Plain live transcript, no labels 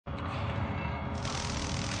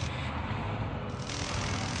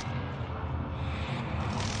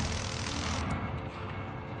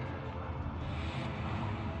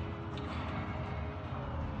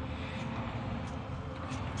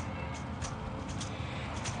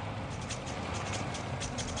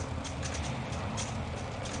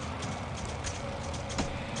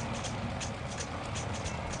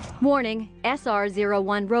Warning,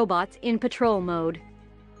 SR-01 robots in patrol mode.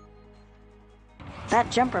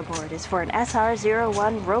 That jumper board is for an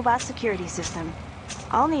SR-01 robot security system.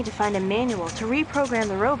 I'll need to find a manual to reprogram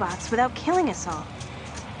the robots without killing us all.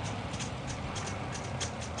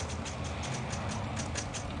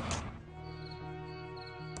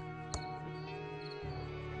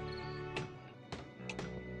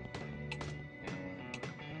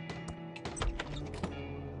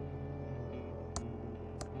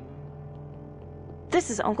 This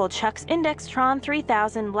is Uncle Chuck's Indextron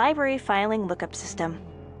 3000 library filing lookup system.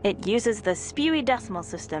 It uses the spewy decimal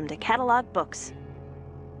system to catalog books.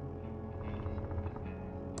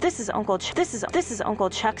 This is Uncle Chuck's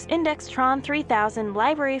Indextron 3000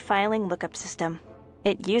 library filing lookup system.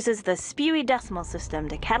 It uses the spewy decimal system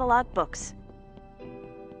to catalog books.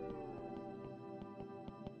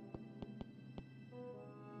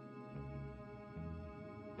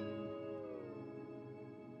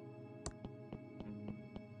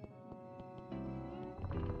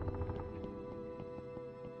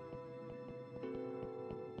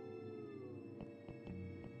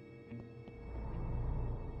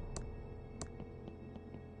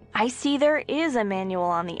 I see there is a manual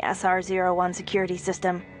on the SR-01 security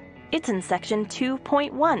system. It's in section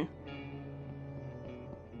 2.1.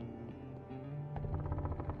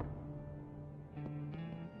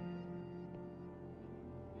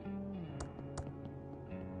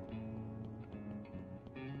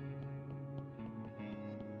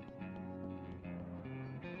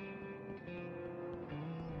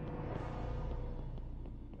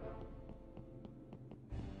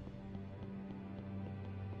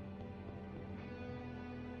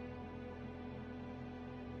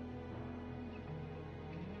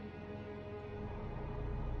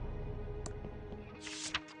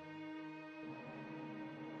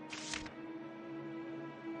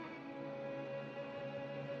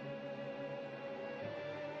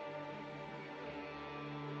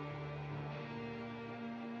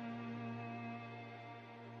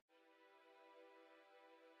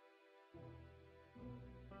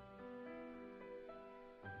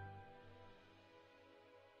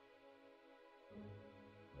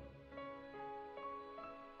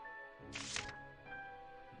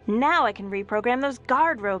 Now I can reprogram those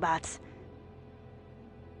guard robots.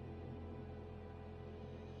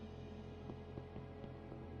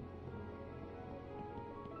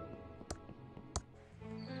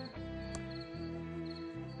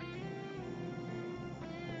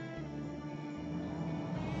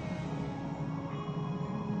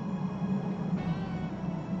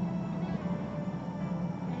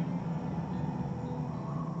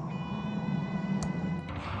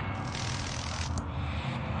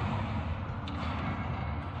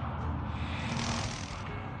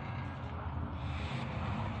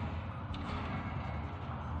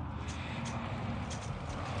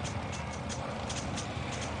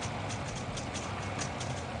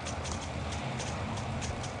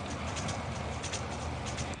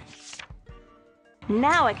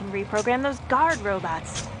 Now I can reprogram those guard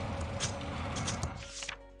robots.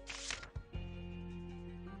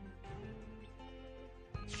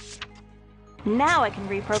 Now I can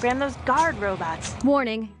reprogram those guard robots.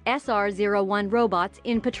 Warning, SR-01 robots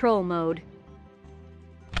in patrol mode.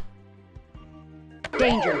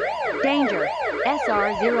 Danger! Danger!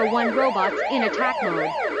 SR-01 robots in attack mode.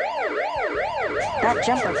 That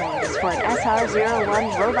jumper board is for an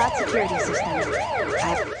SR-01 robot security system.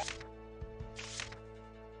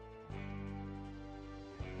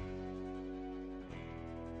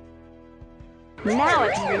 Now I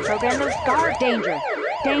can reprogram those guard... Danger!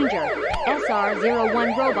 Danger!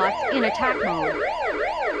 SR-01 robots in attack mode.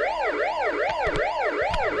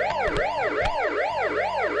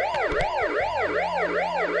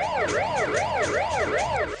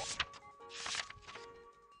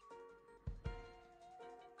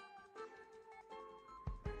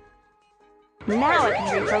 Now I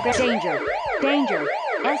can reprogram... Danger! Danger!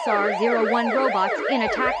 SR-01 robots in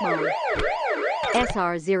attack mode.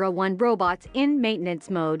 SR-01 robots in maintenance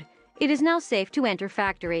mode. It is now safe to enter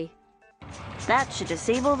factory. That should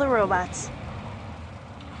disable the robots.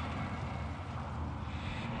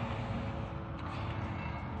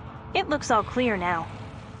 It looks all clear now.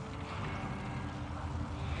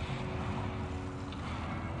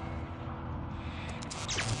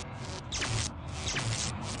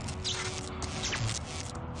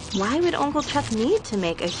 Why would Uncle Chuck need to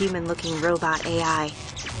make a human-looking robot AI?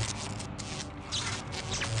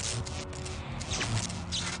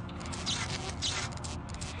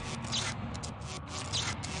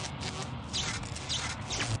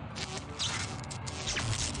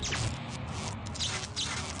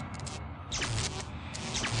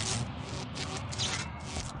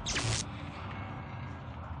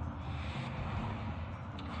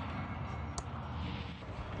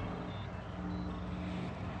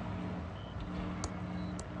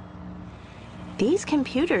 These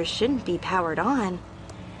computers shouldn't be powered on.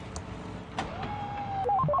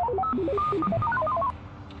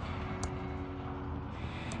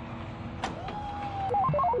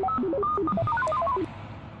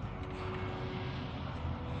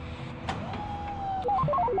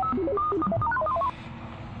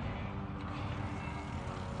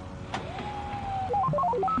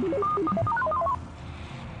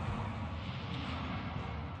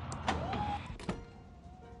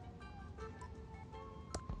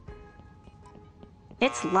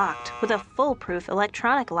 It's locked with a foolproof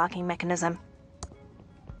electronic locking mechanism.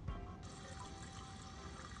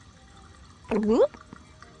 Whoop.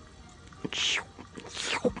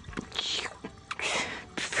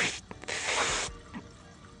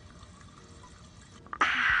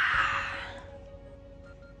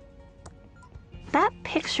 That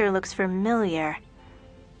picture looks familiar.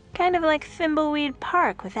 Kind of like Thimbleweed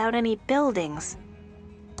Park without any buildings.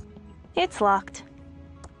 It's locked.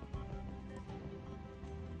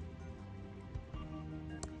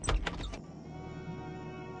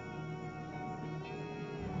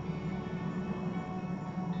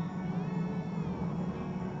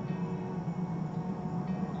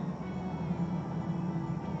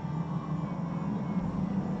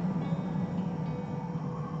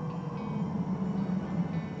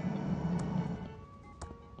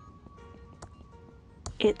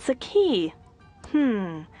 It's a key.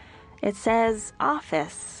 It says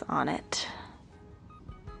office on it.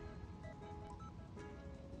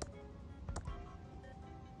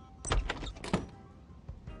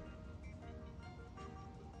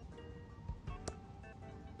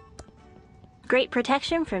 Great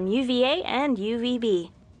protection from UVA and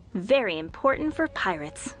UVB. Very important for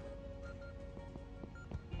pirates.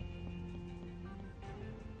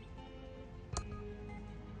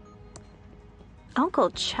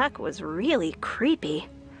 Uncle Chuck was really creepy.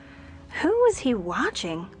 Who was he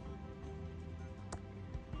watching?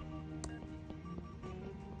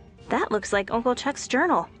 That looks like Uncle Chuck's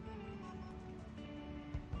journal.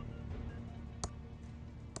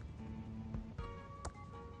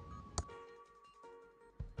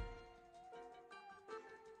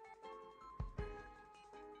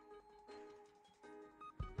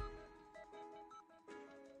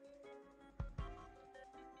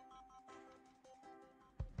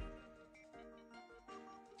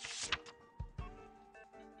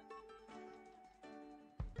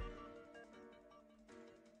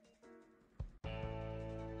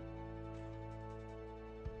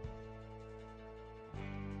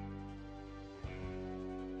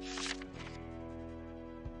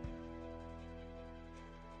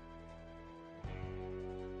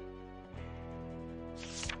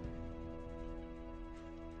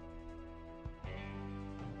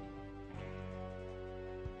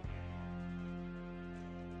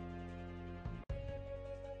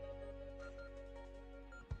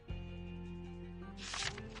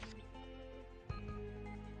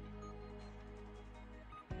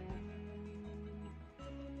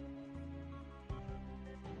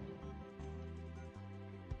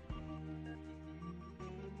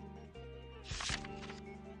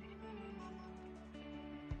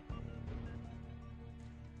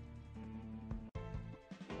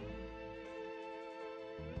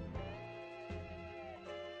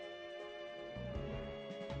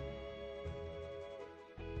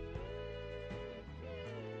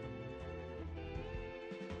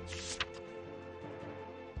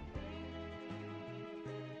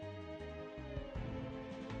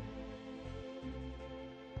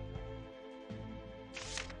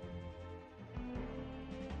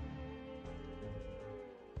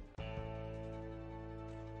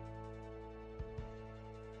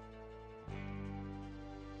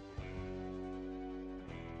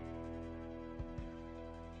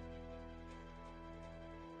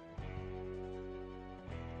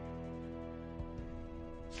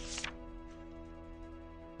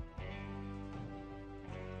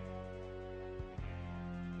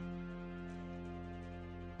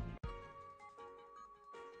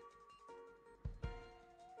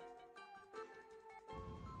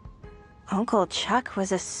 Uncle Chuck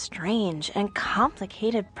was a strange and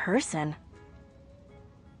complicated person.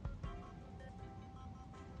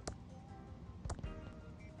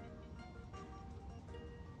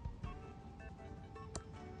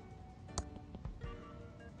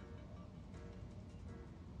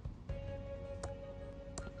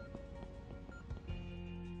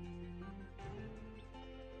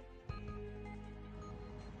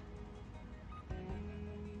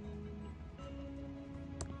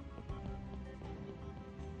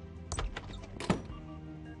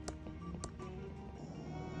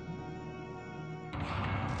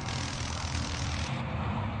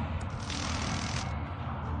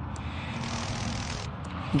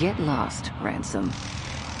 Get lost, Ransom.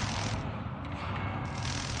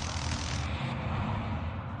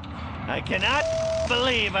 I cannot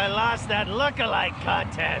believe I lost that look-alike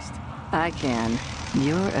contest. I can.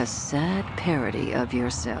 You're a sad parody of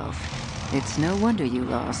yourself. It's no wonder you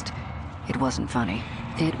lost. It wasn't funny.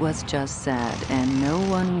 It was just sad, and no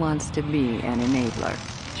one wants to be an enabler.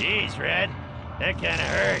 Jeez, Red. That kinda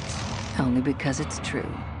hurts. Only because it's true.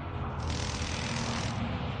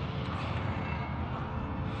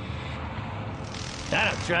 I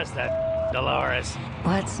don't trust that Dolores.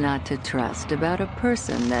 What's not to trust about a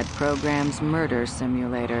person that programs murder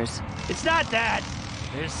simulators? It's not that.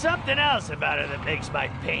 There's something else about her that makes my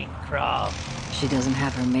paint crawl. She doesn't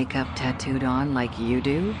have her makeup tattooed on like you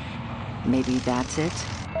do? Maybe that's it?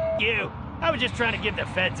 You! I was just trying to give the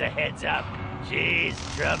feds a heads up. Jeez,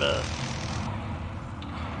 trouble.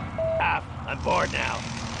 Ah, I'm bored now.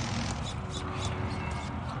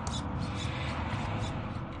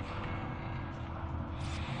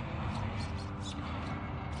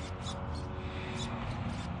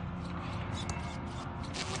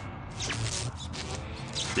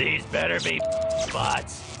 These better be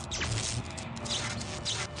bots.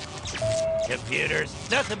 Computers,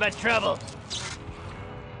 nothing but trouble.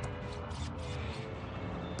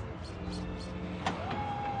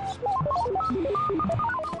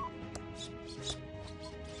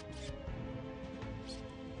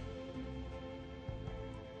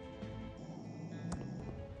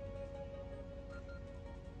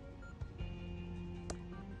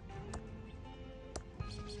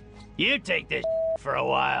 You take this for a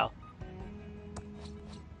while.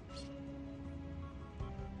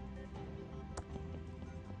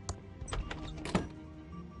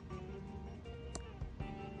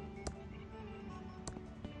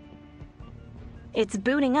 It's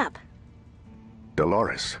booting up.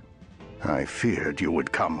 Dolores, I feared you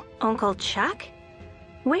would come. Uncle Chuck?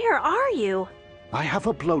 Where are you? I have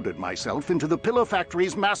uploaded myself into the Pillow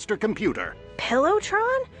Factory's master computer.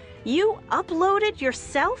 Pillowtron? You uploaded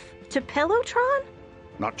yourself to Pillowtron?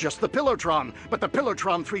 Not just the Pillowtron, but the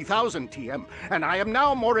Pillowtron 3000, TM. And I am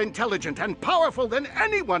now more intelligent and powerful than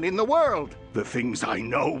anyone in the world. The things I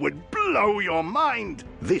know would blow your mind.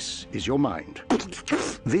 This is your mind.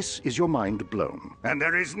 This is your mind blown. And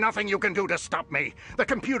there is nothing you can do to stop me. The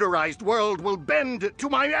computerized world will bend to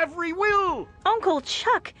my every will. Uncle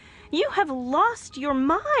Chuck, you have lost your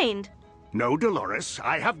mind. No, Dolores,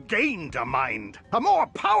 I have gained a mind. A more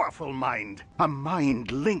powerful mind. A mind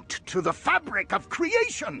linked to the fabric of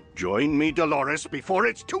creation. Join me, Dolores, before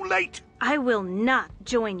it's too late. I will not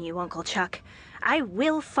join you, Uncle Chuck. I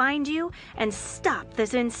will find you and stop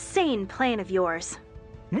this insane plan of yours.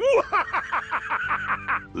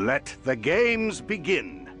 Let the games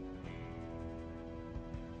begin.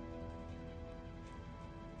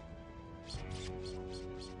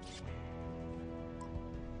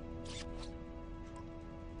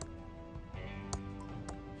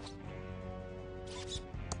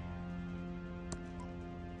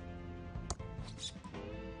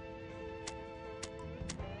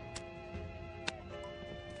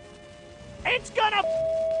 It's gonna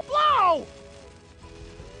blow!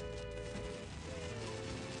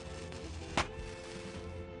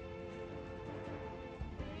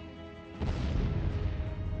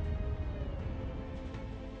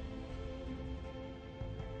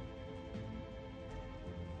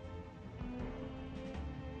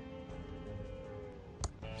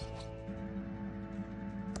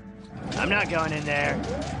 I'm not going in there.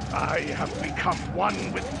 I have become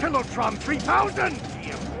one with Pillowtron 3000,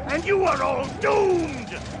 and you are all doomed!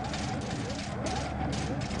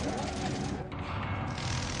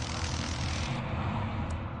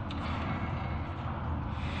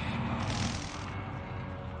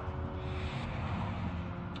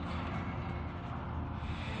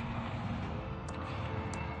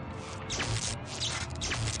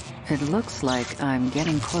 It looks like I'm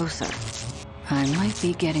getting closer. I might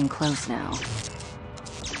be getting close now.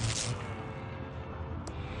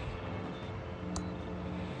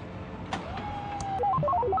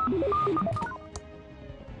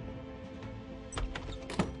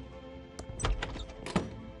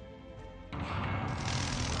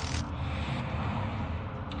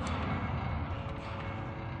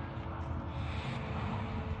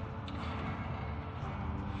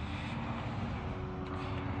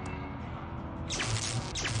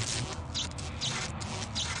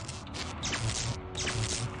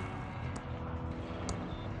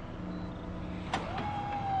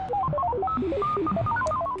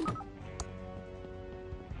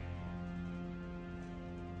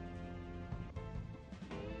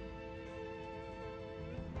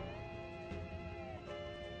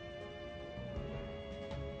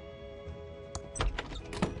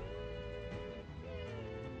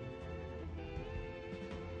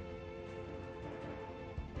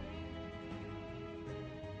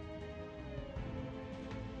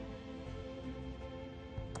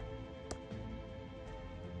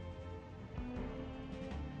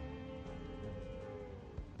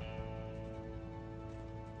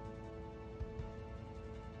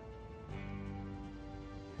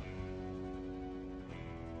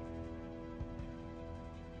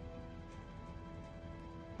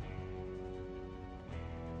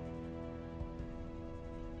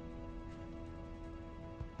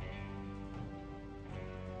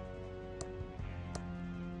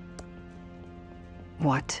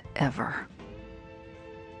 whatever.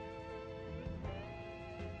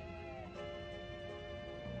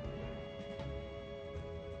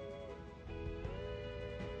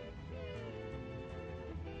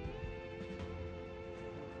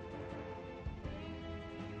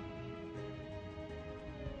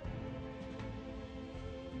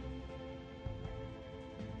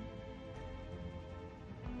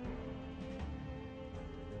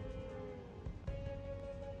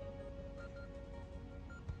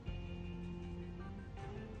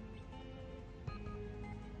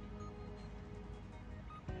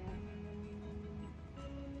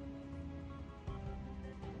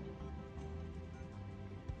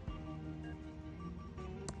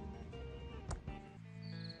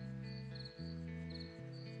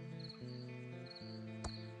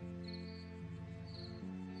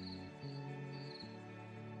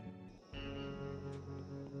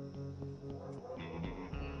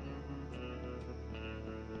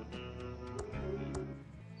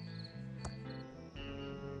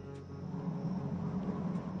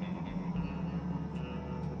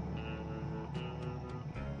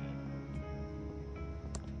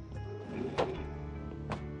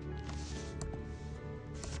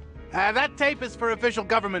 That tape is for official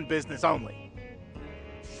government business only.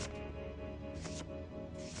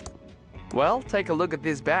 Well, take a look at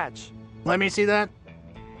this badge. Let me see that.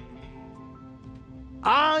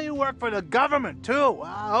 Ah, you work for the government, too.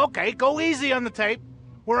 Okay, go easy on the tape.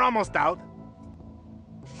 We're almost out.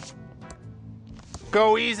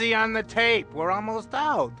 Go easy on the tape. We're almost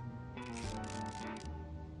out.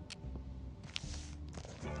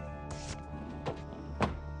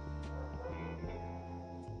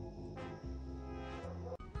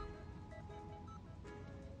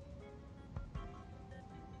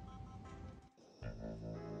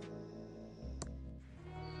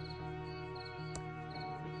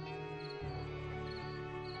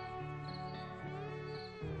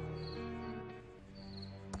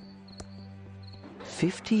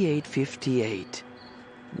 $58.58.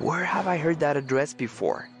 Where have I heard that address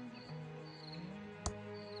before?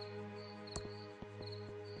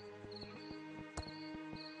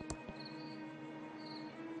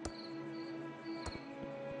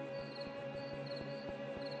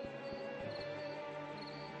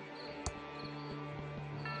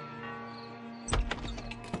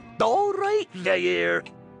 All right there.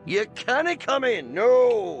 You can't come in,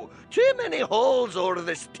 no. Too many holes over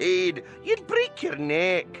the steed. You'd break your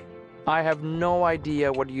neck. I have no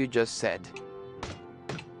idea what you just said.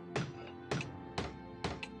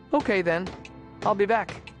 Okay then, I'll be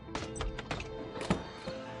back.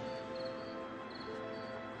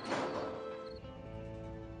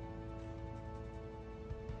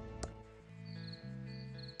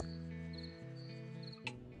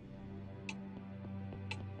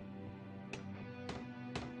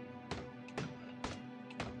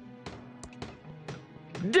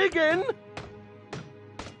 Diggin'!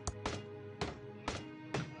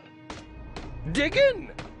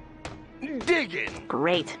 Diggin'! Diggin'!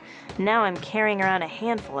 Great. Now I'm carrying around a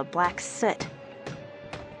handful of black soot.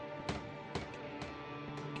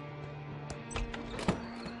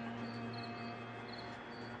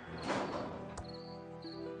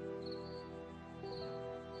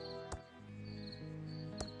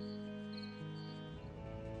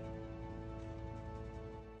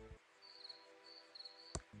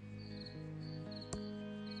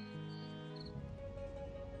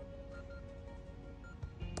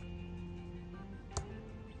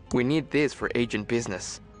 We need this for agent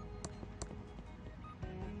business.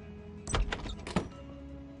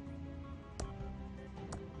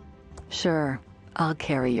 Sure, I'll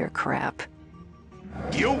carry your crap.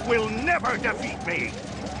 You will never defeat me!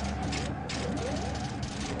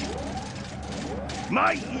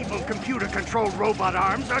 My evil computer-controlled robot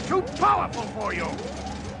arms are too powerful for you!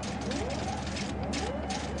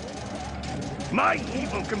 My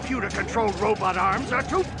evil computer-controlled robot arms are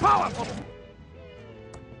too powerful!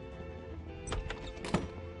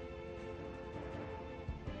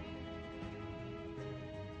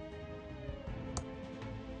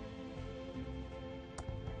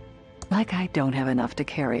 Like I don't have enough to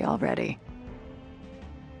carry already.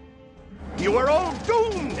 You are all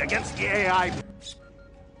doomed against the AI!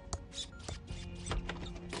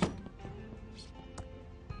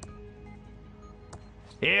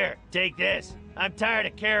 Here, take this. I'm tired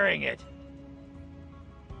of carrying it.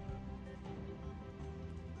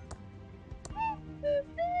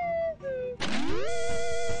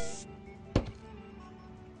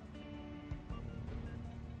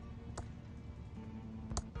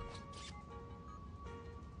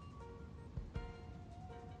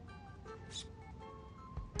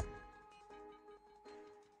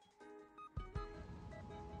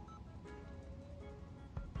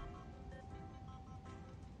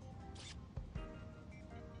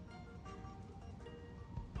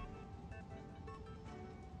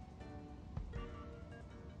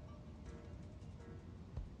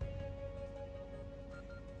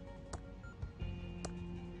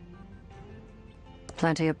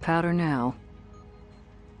 Plenty of powder now.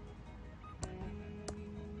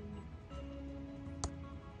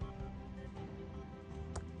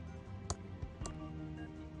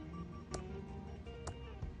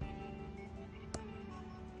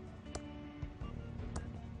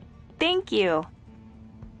 Thank you.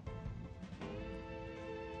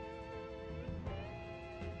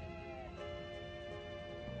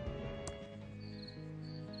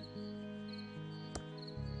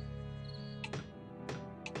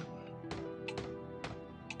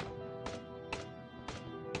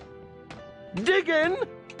 Diggin'!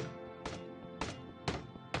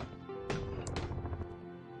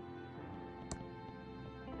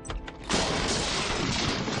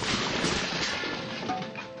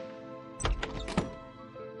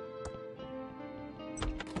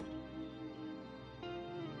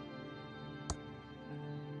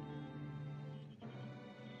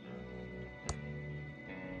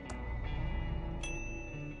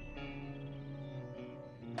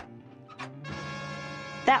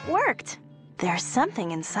 That worked. There's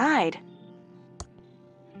something inside.